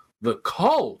row. The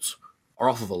Colts are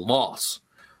off of a loss.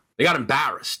 They got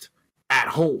embarrassed at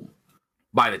home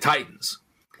by the Titans.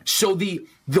 So the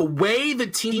way the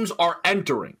teams are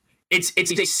entering, it's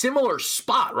a similar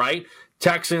spot, right?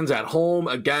 Texans at home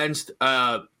against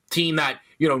a team that,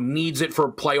 you know, needs it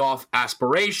for playoff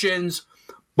aspirations.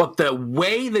 But the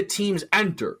way the teams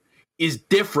enter is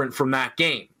different from that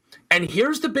game. And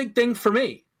here's the big thing for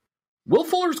me. Will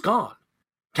Fuller's gone.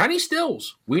 Kenny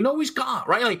Stills, we know he's gone,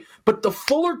 right? Like, but the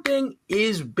Fuller thing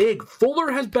is big.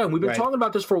 Fuller has been, we've been talking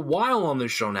about this for a while on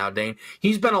this show now, Dane.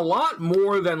 He's been a lot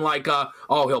more than like,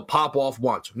 he'll pop off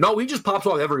once. No, he just pops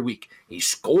off every week. He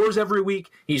scores every week.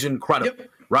 He's incredible,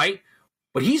 right?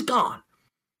 But he's gone.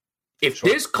 If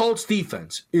this Colts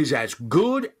defense is as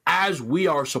good as we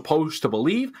are supposed to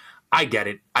believe, I get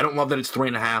it. I don't love that it's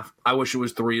 3.5. I wish it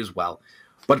was 3 as well.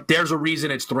 But there's a reason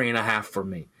it's 3.5 for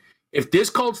me. If this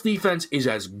Colts defense is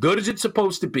as good as it's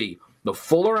supposed to be, the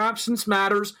Fuller absence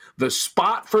matters. The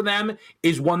spot for them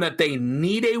is one that they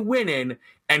need a win in,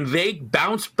 and they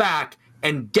bounce back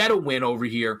and get a win over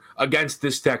here against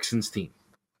this Texans team.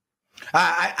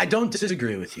 I don't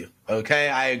disagree with you, okay?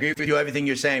 I agree with you, everything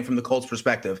you're saying from the Colts'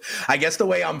 perspective. I guess the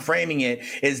way I'm framing it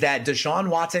is that Deshaun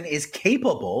Watson is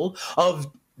capable of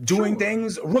doing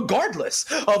things regardless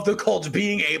of the Colts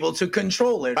being able to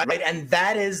control it, right? And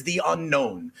that is the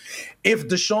unknown. If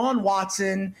Deshaun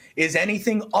Watson is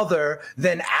anything other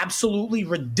than absolutely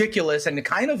ridiculous and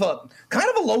kind of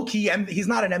a low-key, he's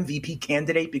not an MVP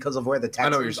candidate because of where the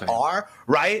Texans are,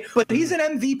 right? But he's an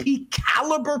MVP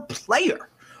caliber player.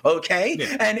 Okay.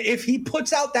 Yeah. And if he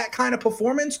puts out that kind of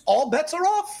performance, all bets are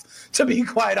off, to be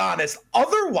quite honest.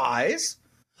 Otherwise,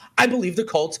 I believe the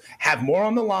Colts have more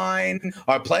on the line,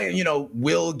 are playing,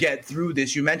 will get through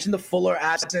this. You mentioned the Fuller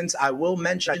absence. I will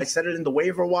mention, I said it in the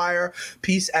waiver wire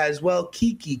piece as well.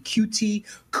 Keke Coutee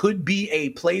could be a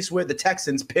place where the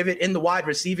Texans pivot in the wide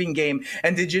receiving game.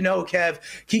 And did you know, Kev,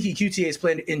 Keke Coutee has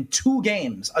played in 2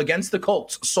 games against the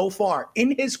Colts so far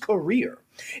in his career.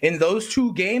 In those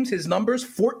 2 games, his numbers,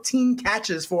 14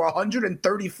 catches for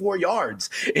 134 yards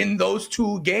in those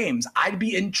 2 games. I'd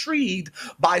be intrigued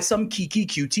by some Keke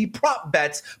Coutee prop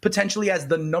bets, potentially as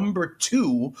the number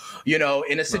 2,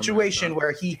 in a situation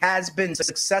where he has been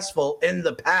successful in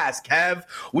the past. Kev,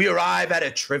 we arrive at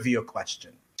a trivia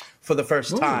question for the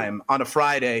first time on a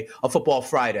Friday, a football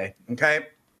Friday, okay?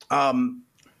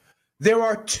 There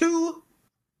are two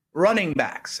running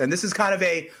backs, and this is kind of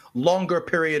a longer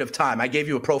period of time. I gave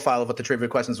you a profile of what the trivia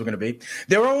questions were going to be.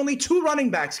 There are only two running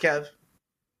backs, Kev,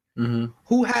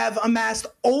 who have amassed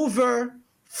over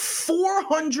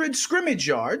 400 scrimmage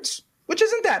yards, which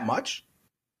isn't that much,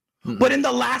 but in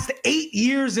the last 8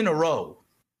 years in a row.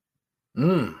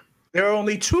 There are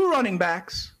only two running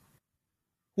backs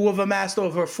who have amassed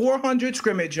over 400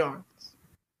 scrimmage yards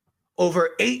over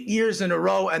 8 years in a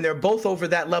row, and they're both over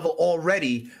that level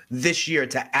already this year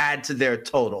to add to their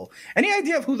total. Any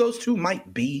idea of who those two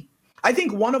might be? I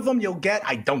think one of them you'll get.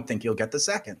 I don't think you'll get the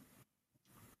second.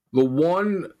 The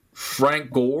one,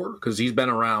 Frank Gore, because he's been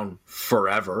around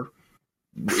forever.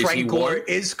 Frank Gore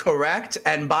is correct.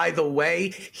 And by the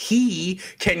way, he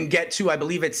can get to, I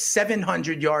believe it's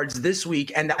 700 yards this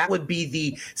week. And that would be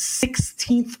the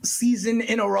 16th season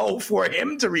in a row for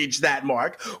him to reach that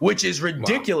mark, which is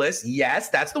ridiculous. Wow. Yes,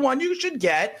 that's the one you should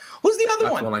get. Who's the other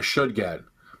one? That's the one I should get.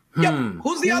 Yep.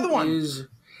 Who's the other one? Is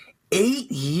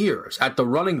 8 years at the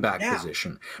running back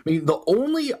position. I mean, the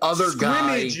only other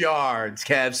Scrimmage yards,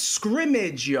 Kev.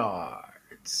 Scrimmage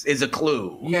yards is a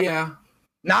clue. Yeah.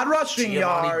 Not rushing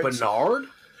yards. Bernard?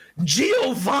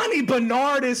 Giovanni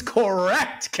Bernard is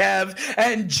correct, Kev.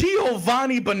 And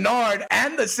Giovanni Bernard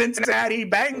and the Cincinnati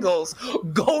Bengals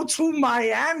go to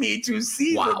Miami to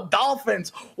see the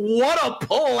Dolphins. What a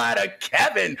pull out of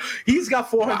Kevin. He's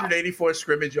got 484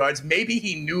 scrimmage yards. Maybe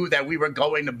he knew that we were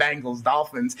going to Bengals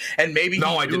Dolphins, and maybe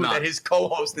he knew that his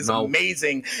co-host is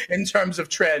amazing in terms of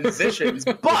transitions.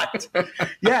 But,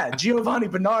 yeah, Giovanni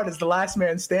Bernard is the last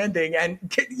man standing. And,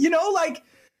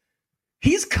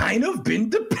 he's kind of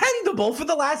been dependable for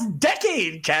the last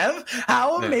decade, Kev.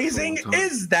 How amazing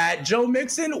is that? Joe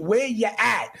Mixon, where you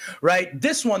at? Right?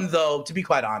 This one, though, to be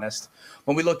quite honest,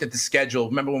 when we looked at the schedule,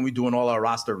 remember when we were doing all our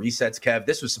roster resets, Kev?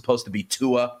 This was supposed to be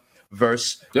Tua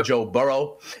versus Joe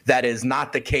Burrow. That is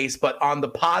not the case. But on the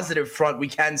positive front, we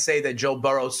can say that Joe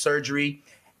Burrow's surgery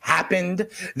happened,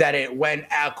 that it went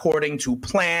according to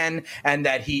plan, and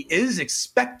that he is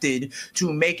expected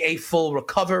to make a full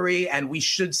recovery. And we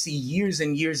should see years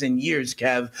and years and years,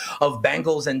 Kev, of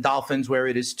Bengals and Dolphins where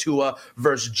it is Tua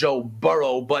versus Joe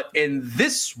Burrow. But in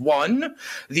this one,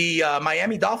 the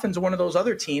Miami Dolphins are one of those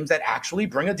other teams that actually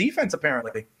bring a defense,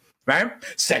 apparently. Right?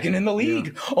 Second in the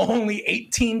league, only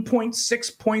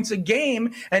 18.6 points a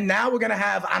game. And now we're going to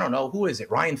have, I don't know, who is it?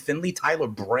 Ryan Finley, Tyler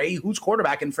Bray, who's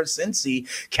quarterbacking for Cincy?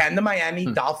 Can the Miami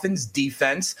Dolphins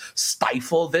defense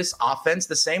stifle this offense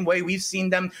the same way we've seen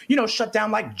them, shut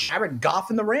down like Jared Goff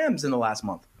and the Rams in the last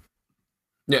month?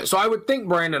 Yeah, so I would think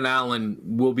Brandon Allen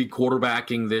will be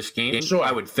quarterbacking this game. Sure.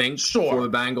 I would think for the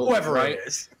Bengals. Whoever it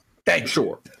is. Thank you.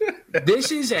 Sure.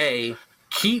 This is a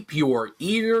keep your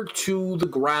ear to the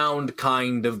ground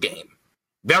kind of game.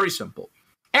 Very simple.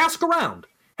 Ask around.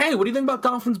 Hey, what do you think about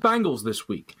Dolphins Bengals this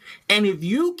week? And if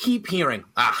you keep hearing,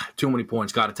 too many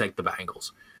points, got to take the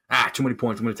Bengals. Too many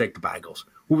points, I'm going to take the Bengals.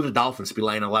 Who are the Dolphins to be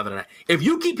laying 11? If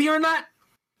you keep hearing that,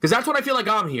 because that's what I feel like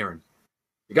I'm hearing,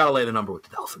 you got to lay the number with the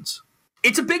Dolphins.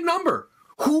 It's a big number.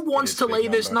 Who wants to lay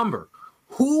this number?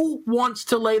 Who wants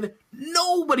to lay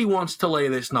Nobody wants to lay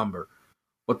this number.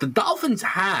 What the Dolphins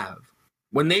have,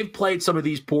 when they've played some of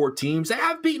these poor teams, they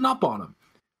have beaten up on them,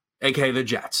 a.k.a. the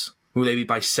Jets, who they beat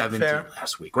by 17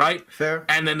 last week, right? Fair.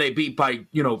 And then they beat by,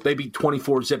 they beat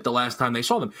 24-zip the last time they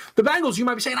saw them. The Bengals, you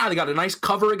might be saying, they got a nice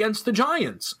cover against the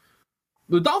Giants.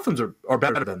 The Dolphins are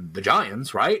better than the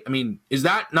Giants, right? I mean, is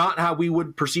that not how we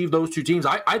would perceive those two teams?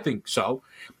 I think so.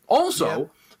 Also,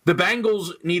 the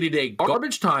Bengals needed a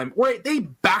garbage time where they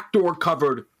backdoor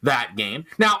covered that game.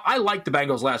 Now, I liked the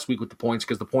Bengals last week with the points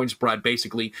because the point spread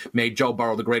basically made Joe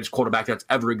Burrow the greatest quarterback that's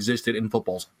ever existed in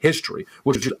football's history,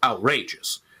 which is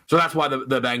outrageous. So that's why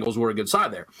the Bengals were a good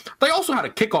side there. They also had a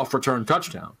kickoff return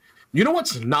touchdown. You know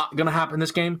what's not going to happen in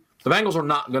this game? The Bengals are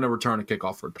not going to return a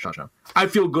kickoff for a touchdown. I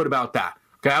feel good about that.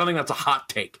 Okay, I don't think that's a hot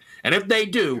take. And if they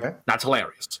do, that's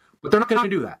hilarious. But they're not going to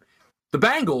do that. The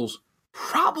Bengals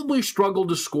probably struggled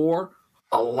to score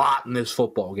a lot in this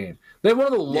football game. They have one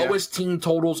of the lowest team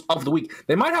totals of the week.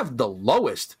 They might have the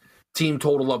lowest team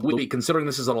total of the week, considering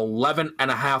this is an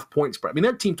 11.5 point spread. I mean,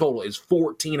 their team total is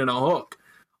 14 and a hook.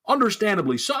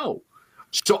 Understandably so.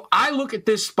 So I look at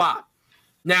this spot.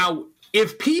 Now,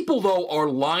 if people, though, are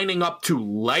lining up to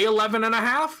lay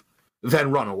 11.5,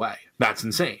 then run away. That's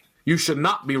insane. You should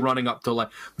not be running up to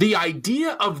The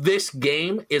idea of this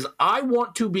game is I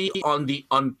want to be on the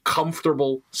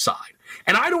uncomfortable side.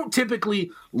 And I don't typically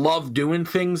love doing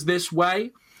things this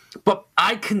way, But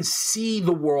I can see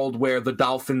the world where the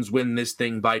Dolphins win this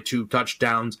thing by 2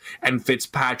 touchdowns and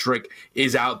Fitzpatrick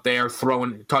is out there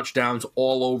throwing touchdowns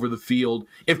all over the field.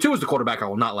 If Tua is the quarterback, I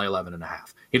will not lay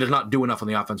 11.5. He does not do enough on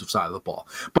the offensive side of the ball.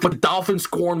 But the Dolphins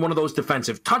scoring one of those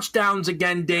defensive touchdowns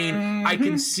again, Dane, I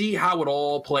can see how it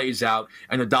all plays out,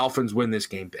 and the Dolphins win this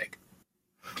game big.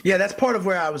 Yeah, that's part of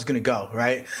where I was going to go,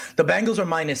 right? The Bengals are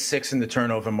 -6 in the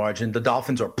turnover margin. The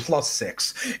Dolphins are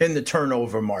 +6 in the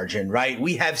turnover margin, right?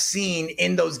 We have seen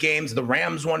in those games, the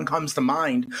Rams one comes to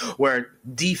mind, where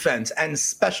defense and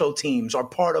special teams are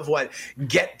part of what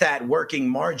get that working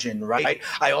margin, right?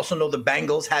 I also know the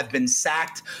Bengals have been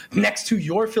sacked next to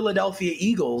your Philadelphia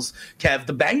Eagles, Kev.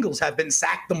 The Bengals have been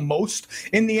sacked the most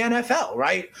in the NFL,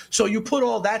 right? So you put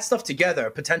all that stuff together,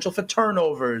 potential for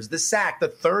turnovers, the sack, the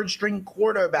third string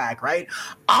quarterback, right?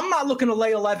 I'm not looking to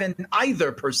lay 11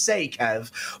 either per se,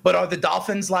 Kev, but are the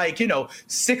Dolphins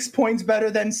 6 points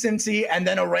better than Cincy, and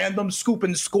then a random scoop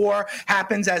and score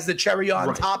happens as the cherry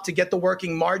on top to get the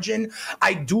working margin?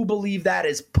 I do believe that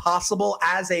is possible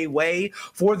as a way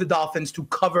for the Dolphins to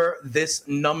cover this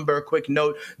number. Quick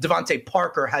note, Devontae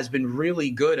Parker has been really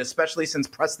good, especially since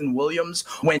Preston Williams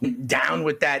went down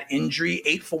with that injury.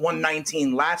 8 for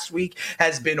 119 last week,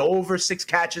 has been over 6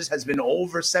 catches, has been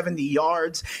over 70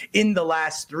 yards in the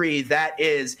last 3. That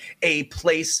is a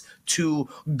place to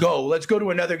go. Let's go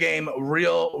to another game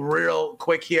real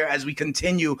quick here as we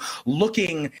continue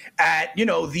looking at,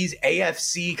 these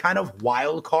AFC kind of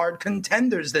wild card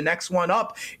contenders. The next one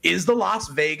up is the Las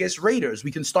Vegas Raiders.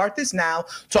 We can start this now,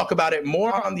 talk about it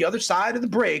more on the other side of the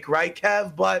break, right,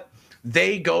 Kev? But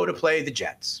they go to play the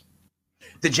Jets.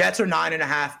 The Jets are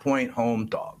 9.5-point home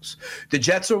dogs. The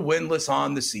Jets are winless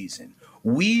on the season.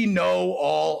 We know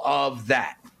all of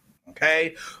that,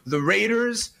 okay? The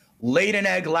Raiders laid an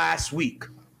egg last week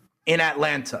in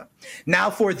Atlanta. Now,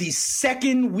 for the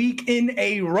second week in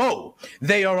a row,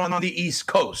 they are on the East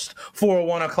Coast for a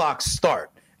 1 o'clock start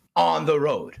on the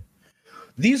road.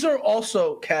 These are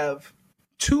also, Kev,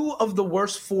 2 of the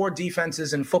worst 4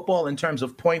 defenses in football in terms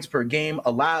of points per game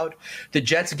allowed. The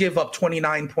Jets give up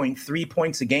 29.3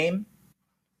 points a game.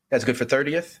 That's good for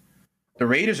 30th. The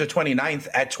Raiders are 29th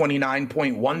at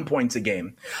 29.1 points a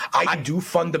game. I do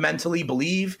fundamentally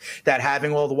believe that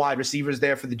having all the wide receivers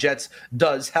there for the Jets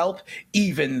does help,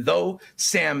 even though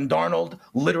Sam Darnold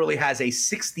literally has a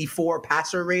 64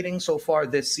 passer rating so far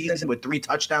this season with 3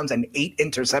 touchdowns and 8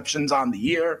 interceptions on the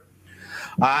year.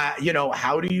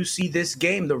 How do you see this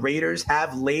game? The Raiders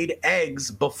have laid eggs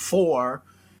before.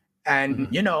 And,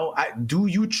 do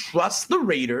you trust the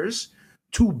Raiders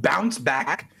to bounce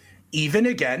back even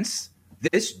against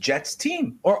this Jets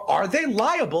team? Or are they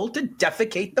liable to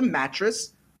defecate the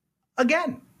mattress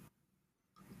again?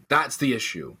 That's the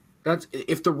issue.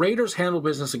 If the Raiders handle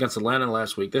business against Atlanta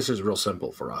last week, this is real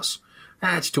simple for us.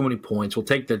 That's too many points. We'll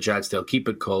take the Jets. They'll keep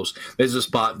it close. This is a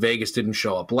spot Vegas didn't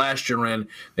show up last year in.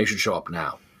 They should show up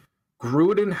now.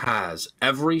 Gruden has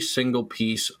every single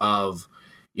piece of,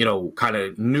 kind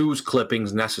of news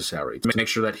clippings necessary to make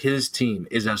sure that his team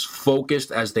is as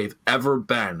focused as they've ever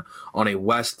been on a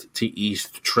west to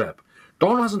east trip.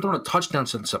 Darnold hasn't thrown a touchdown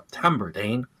since September,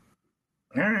 Dane.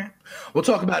 All right. We'll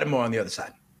talk about it more on the other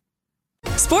side.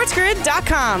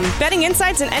 SportsGrid.com. Betting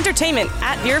insights and entertainment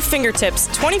at your fingertips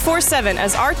 24/7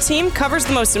 as our team covers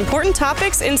the most important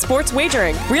topics in sports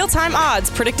wagering. Real-time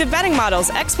odds, predictive betting models,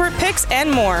 expert picks, and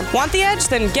more. Want the edge?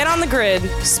 Then get on the grid.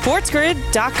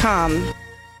 SportsGrid.com.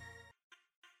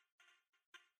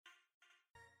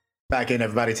 Back in,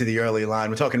 everybody, to the early line.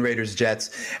 We're talking Raiders,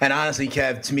 Jets. And honestly,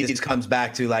 Kev, to me, this comes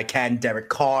back to, can Derek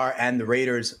Carr and the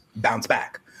Raiders bounce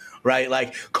back?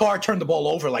 Right? Carr turned the ball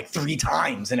over 3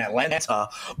 times in Atlanta,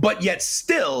 but yet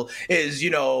still is,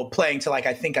 playing to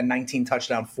I think a 19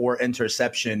 touchdown, 4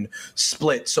 interception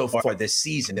split so far this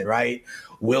season, right?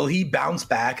 Will he bounce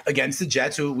back against the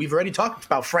Jets, who we've already talked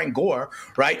about? Frank Gore,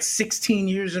 right? 16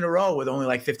 years in a row with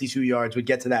only 52 yards would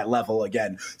get to that level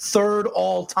again. 3rd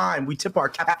all time. We tip our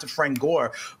cap to Frank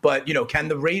Gore, but, can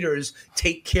the Raiders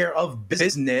take care of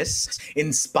business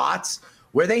in spots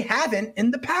where they haven't in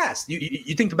the past?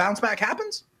 You think the bounce back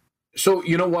happens? So,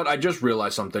 you know what? I just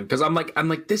realized something, because I'm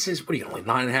like, this is, what are you, only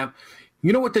 9.5?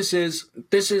 You know what this is?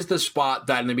 This is the spot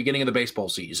that in the beginning of the baseball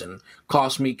season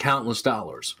cost me countless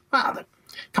dollars.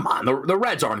 Come on, the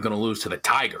Reds aren't going to lose to the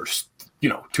Tigers,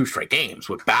 2 straight games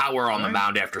with Bauer on the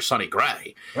mound after Sonny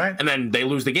Gray. Right. And then they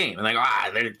lose the game. And they're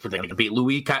going to beat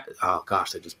Luis Oh,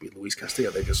 gosh, they just beat Luis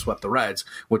Castillo. They just swept the Reds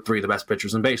with 3 of the best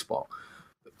pitchers in baseball.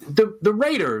 The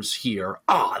Raiders here,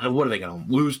 what are they going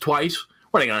to lose twice?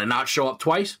 What, are they going to not show up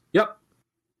twice? Yep.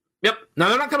 Now,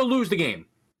 they're not going to lose the game.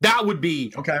 That would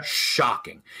be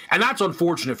shocking. And that's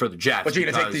unfortunate for the Jets. But you're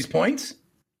going to take these points?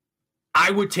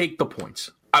 I would take the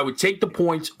points.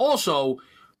 Also,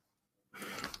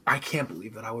 I can't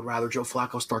believe that I would rather Joe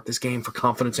Flacco start this game for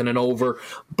confidence in an over.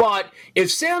 But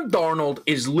if Sam Darnold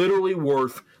is literally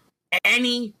worth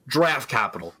any draft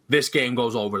capital, this game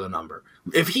goes over the number.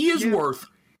 If he is worth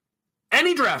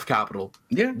any draft capital,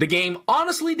 the game,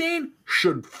 honestly, Dane,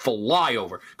 should fly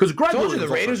over. Because Greg Williams, the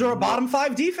Raiders are a bottom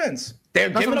 5 defense. They're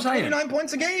giving up 29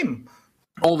 points a game.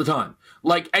 All the time.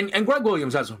 And Greg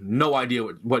Williams has no idea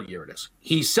what year it is.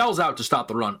 He sells out to stop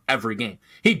the run every game.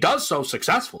 He does so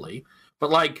successfully,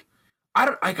 but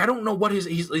I don't know what is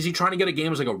he trying to get a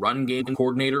game as like a run game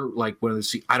coordinator?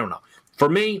 I don't know. For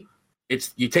me,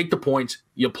 it's you take the points,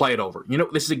 you play it over.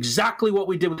 This is exactly what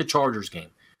we did with the Chargers game.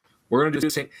 We're going to do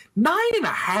the same.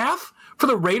 9.5 for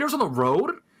the Raiders on the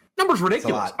road? Number's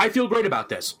ridiculous. I feel great about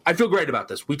this.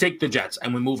 We take the Jets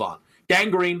and we move on.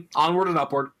 Gang Green, onward and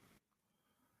upward.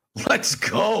 Let's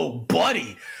go,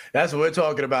 buddy. That's what we're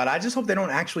talking about. I just hope they don't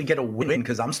actually get a win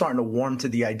because I'm starting to warm to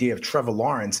the idea of Trevor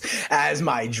Lawrence as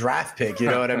my draft pick. You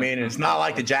know what I mean? And it's not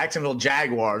like the Jacksonville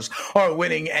Jaguars are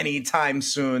winning anytime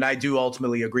soon. I do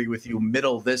ultimately agree with you.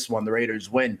 Middle this one, the Raiders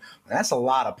win. That's a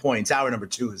lot of points. Hour number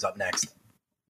 2 is up next.